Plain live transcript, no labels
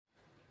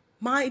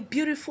My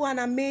beautiful and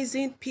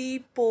amazing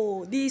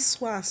people, this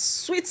one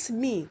sweets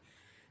me.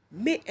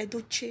 May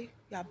Edochie,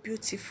 you are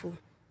beautiful.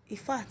 In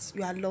fact,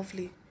 you are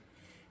lovely.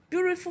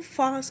 Beautiful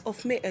fans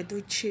of May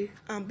Edochie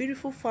and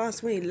beautiful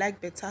fans when you like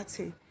better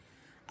thing.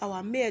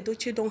 Our May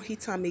Edochie don't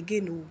hit am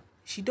again. Oh.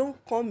 She don't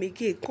come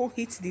again, come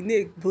hit the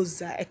neck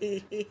bullseye.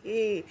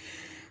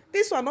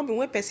 This one not be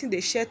when person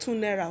they share 2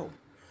 naira. Oh.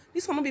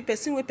 This one not be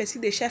person when person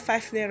they share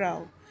 5 naira.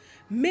 Oh.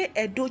 May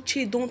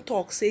Edochie don't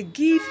talk, say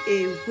give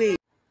away.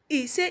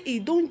 He say he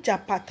don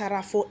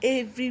japatara for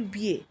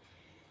everywhere.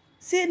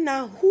 Say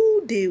na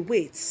who dey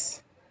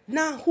wait,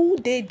 na who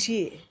dey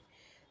there.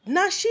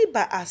 Na she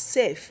by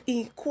herself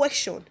in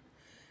question.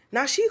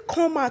 Na she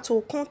come out to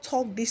come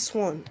talk this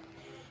one.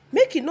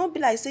 Make e no be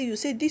like say you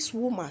say this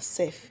woman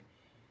sef.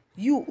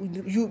 You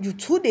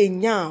too dey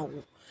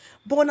yarn.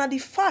 But na the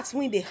fact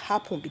wey dey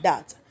happen be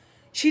that.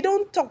 She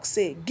don talk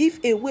say give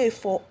away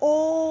for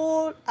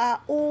all her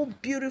own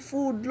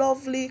beautiful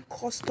lovely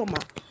customer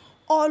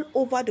all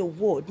over the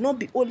world, not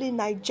be only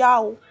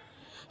Naija.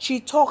 She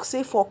talk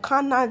say for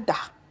Canada,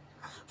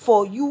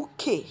 for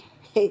UK,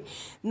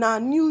 na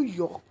New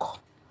York,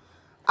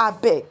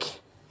 abeg,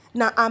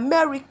 na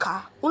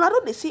America. Una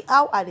don dey see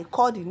how I dey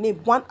call the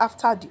name one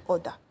after the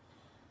other.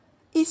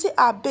 He say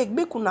abeg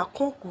make una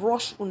come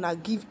rush una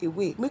give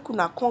away, make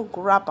una come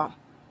grab am.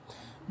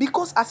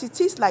 Because as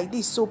it is like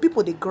this, so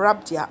people dey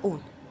grab their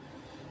own.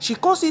 She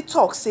come still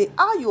talk say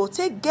how you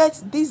take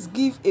get this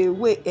give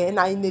away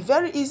na in a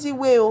very easy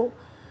way. Oh.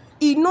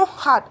 E no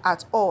hard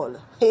at all.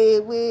 Hey,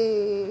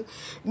 way.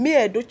 Me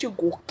Edochie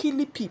go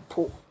kill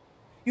people.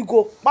 You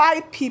go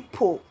buy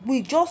people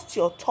with just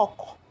your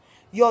talk,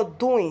 your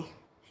doing,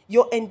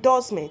 your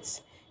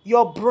endorsements,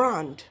 your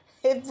brand,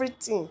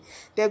 everything.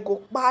 They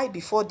go buy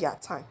before their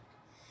time.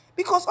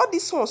 Because all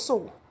this one,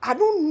 so I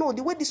don't know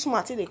the way this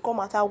woman they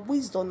come at her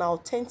wisdom are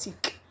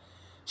authentic.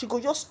 She go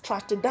just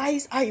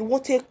strategize how you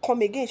want to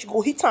come again. She go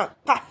hit and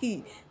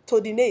tahi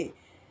to the name.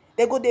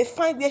 They go they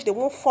find where they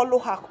won't follow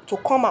her to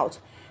come out.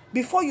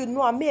 Before you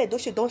know, May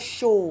Edochie don't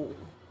show.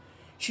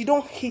 She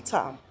don't hit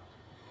her.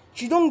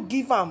 She don't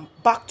give them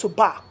back to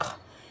back.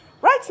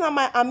 Right now,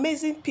 my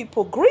amazing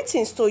people,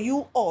 greetings to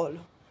you all.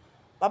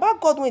 Baba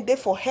God when they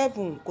for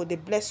heaven, go they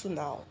bless you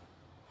now.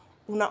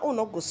 Una own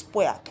not go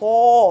spoil at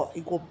all.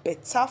 It go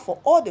better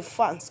for all the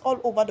fans all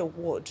over the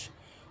world.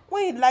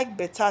 When you like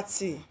better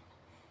thing,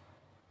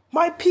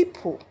 my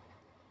people,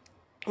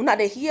 una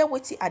they hear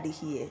wetin I dey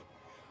hear.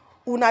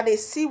 Una they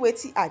see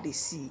wetin I dey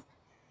see.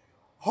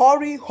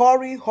 Hurry,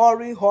 hurry,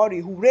 hurry, hurry,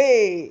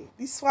 hooray.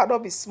 This one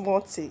not be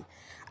small thing.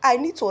 I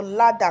need to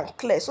loud and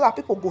clear so that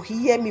people go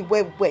hear me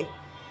well.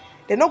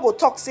 They not go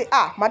talk, say,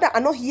 ah, madam, I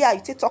not hear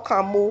you talk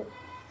and more.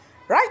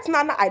 Right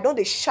now, I don't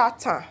dey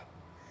shout am.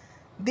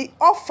 The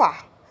offer,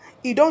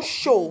 it don't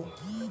show.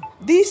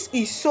 This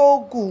is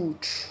so good.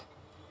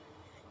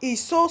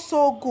 It's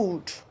so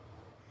good.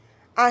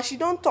 And she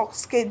don't talk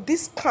scale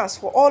discounts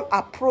for all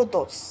her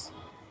products.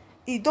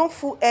 It don't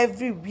fool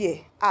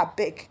everywhere. I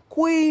beg.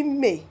 Queen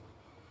May.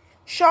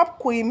 Shop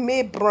Queen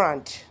May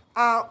brand.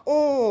 Our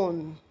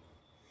own.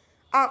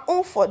 Our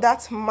own for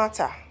that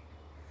matter.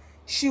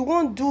 She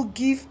won't do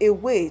give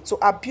away to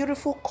her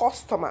beautiful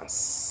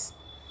customers.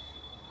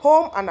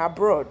 Home and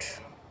abroad.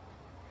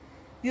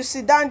 You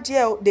sit down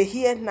there, they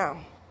hear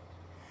now.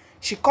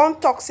 She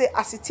can't talk, say,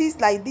 as it is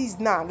like this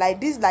now. Like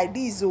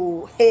this,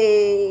 oh.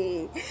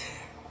 Hey.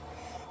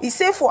 He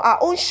say for our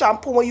own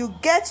shampoo, when you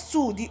get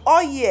to the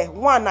oil,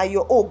 one na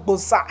your own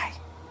bozai.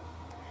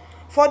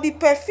 For the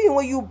perfume,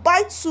 when you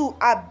buy two,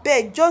 I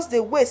beg, just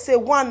the way say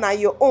one na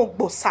your own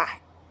bozai.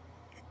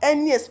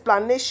 Any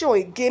explanation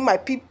again, my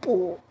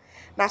people.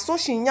 Now so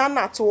she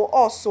yana to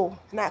also.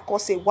 Now I can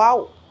say,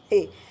 wow,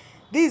 hey,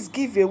 this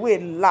giveaway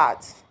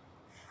lad.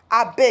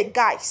 I beg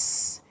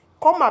guys,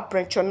 come and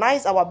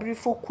patronize our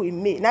beautiful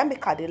Queen May. Now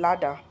make her the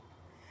ladder.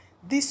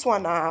 This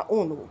one na her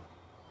own.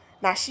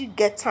 Now she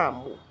get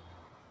time.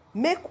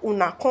 Make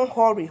una come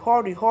hurry,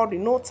 hurry, hurry.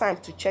 No time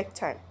to check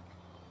time.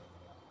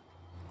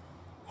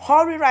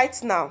 Hurry right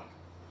now.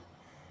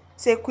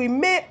 Say Queen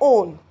May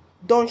own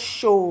don't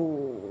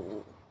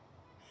show.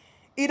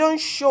 It don't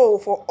show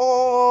for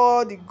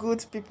all the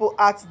good people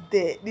out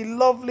there. The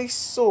lovely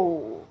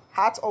soul,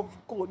 heart of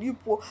gold. You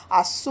people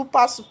are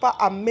super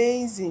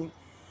amazing.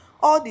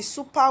 All the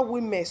super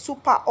women,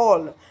 super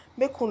all.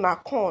 Make una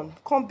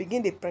come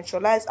begin to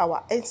patronize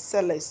our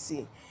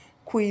excellency.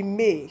 Queen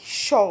May,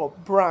 Shaw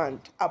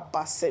brand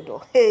ambassador.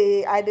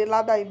 Hey, I dey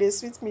ladder, it dey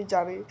sweet me,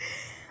 Jerry.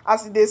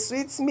 As it dey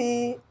sweet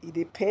me, it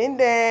dey pain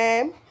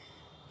them.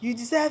 You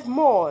deserve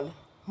more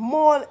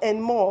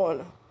and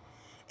more.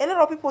 A lot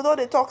of people though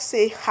they talk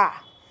say,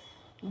 ha,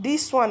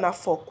 this one are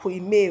for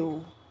Queen May.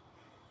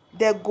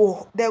 They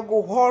go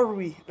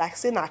hurry like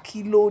say na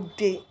kilo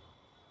day.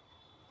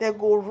 They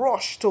go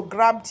rush to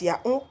grab their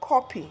own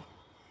copy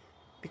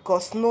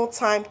because no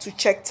time to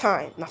check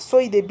time. Now so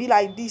it dey be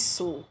like this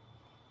so.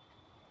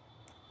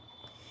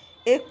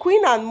 A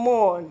queen and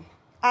more,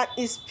 an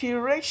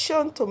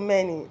inspiration to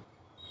many.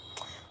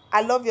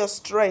 I love your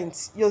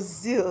strength, your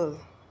zeal.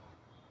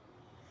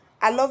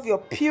 I love your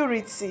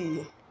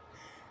purity.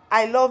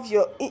 I love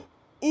your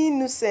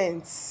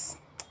innocence.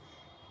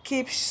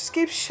 Keep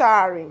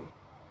sharing.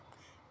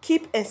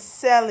 Keep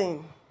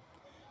excelling.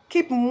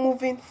 Keep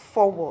moving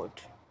forward.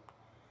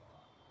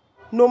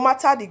 No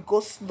matter the go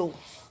slow.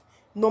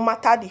 No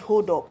matter the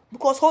hold up.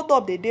 Because hold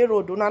up dey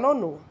road, una no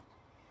know.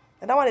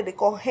 And that one they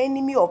call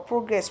enemy of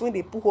progress when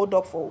they put hold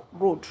up for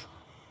road.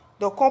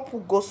 They'll come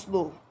put go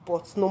slow.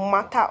 But no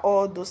matter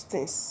all those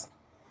things,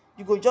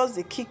 you go just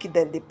the kick it,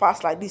 then they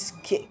pass like this.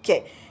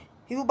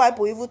 Even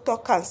Bible even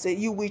talk and say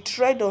you will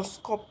tread on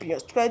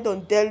scorpions, tread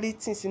on deadly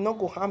things, it not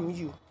go harm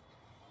you.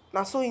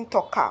 Now so in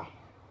talk am,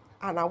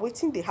 and I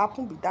waiting they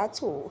happen be that.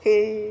 Oh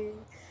hey,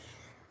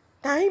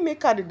 now he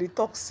make her the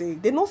talk say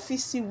they no fit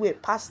see way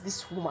past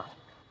this woman.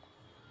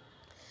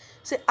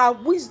 Say her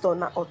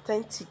wisdom are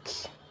authentic,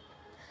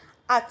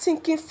 her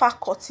thinking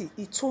faculty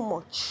is too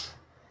much.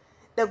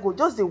 They go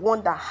just they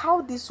wonder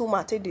how this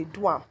woman take they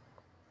do am,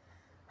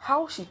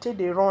 how she take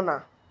they run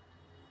her.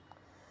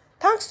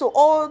 Thanks to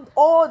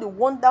all the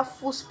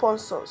wonderful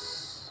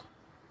sponsors,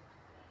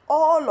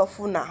 all of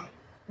una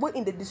wey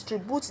in dey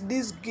distribute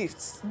these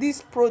gifts,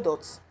 these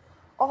products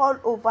all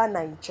over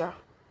Naija,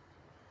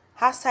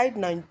 outside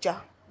Naija.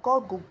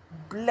 God go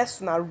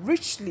bless una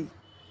richly.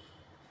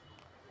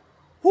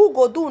 Who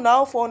go do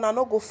now for una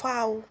no go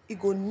far o, e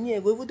go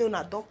near, go even dey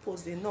una door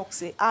post dey knock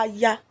say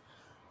aya,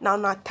 na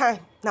una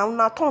time, na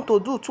una turn to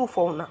do too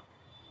for una.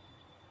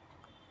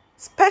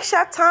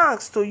 Special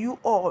thanks to you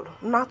all,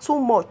 not too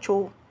much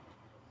oh.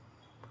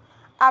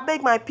 I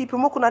beg my people,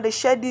 make una dey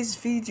share this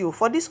video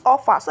for this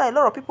offer, so a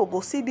lot of people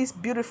go see this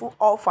beautiful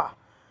offer.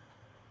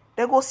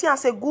 They go see and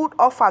say good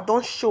offer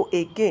don't show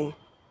again.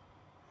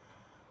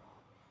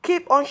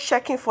 Keep on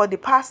checking for the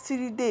past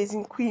 3 days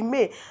in Queen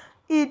May.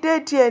 E dey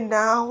there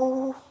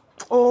now.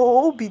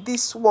 Oh, who be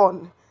this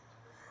one?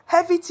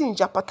 Everything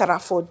japatara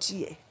for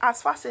there.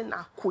 As far as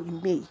na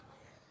Queen May.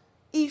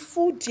 If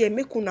food there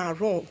make una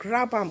run,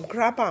 grab am,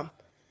 grab am.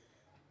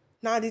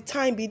 Now the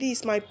time be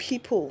this, my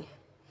people.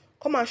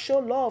 Come and show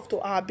love to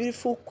our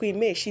beautiful Queen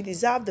May. She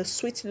deserves the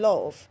sweet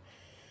love.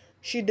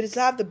 She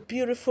deserves the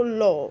beautiful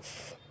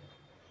love.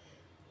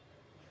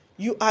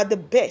 You are the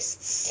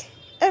best.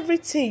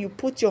 Everything you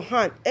put your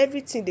hand,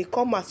 everything they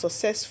come out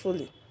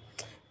successfully.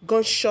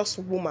 Conscious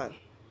woman.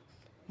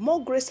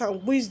 More grace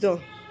and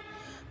wisdom.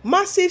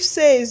 Massive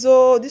says,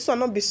 oh, this one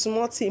not be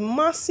small thing.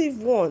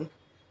 Massive one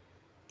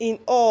in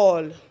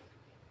all.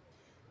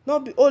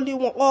 Not be only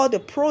one, all the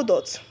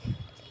products.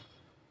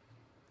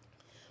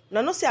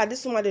 Now, not say at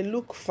this woman they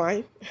look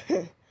fine.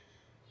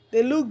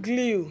 They look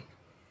glue.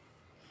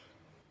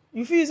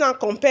 You feel you can't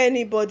compare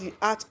anybody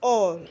at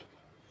all.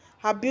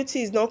 Her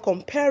beauty is not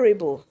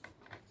comparable.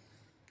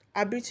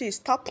 Her beauty is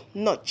top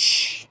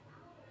notch.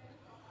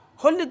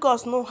 Holy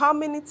Ghost know how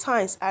many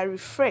times I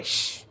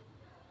refresh.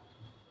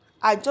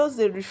 I just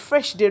they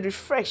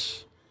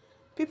refresh.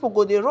 People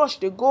go, they rush,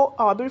 they go,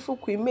 our beautiful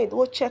Queen May,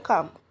 go check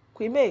them.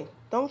 Queen May,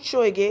 don't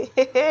show again.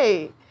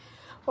 Hey.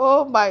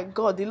 Oh my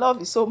God, the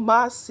love is so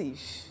massive.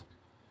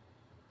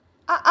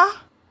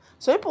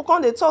 So people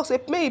come they talk,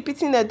 say, may you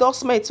pity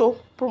endorsement, oh,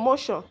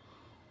 promotion.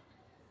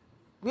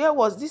 Where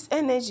was this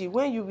energy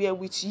when you were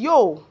with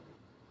yo?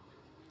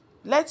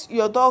 Let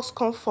your dogs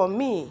come for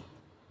me.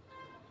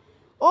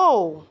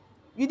 Oh,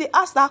 you did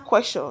ask that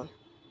question.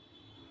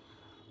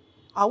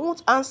 I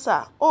won't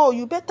answer. Oh,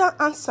 you better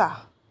answer.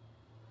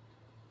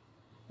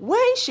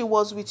 When she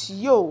was with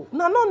yo,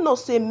 no,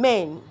 say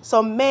men,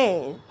 some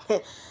men,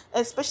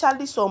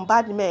 especially some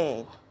bad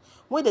men,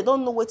 when they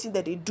don't know what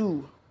that they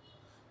do,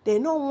 they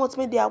don't want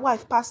me their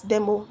wife pass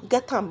them or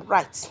get them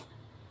right.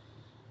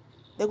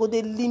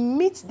 They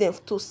limit them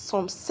to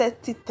some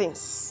certain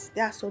things.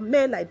 There are some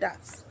men like that.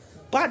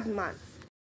 Bad man.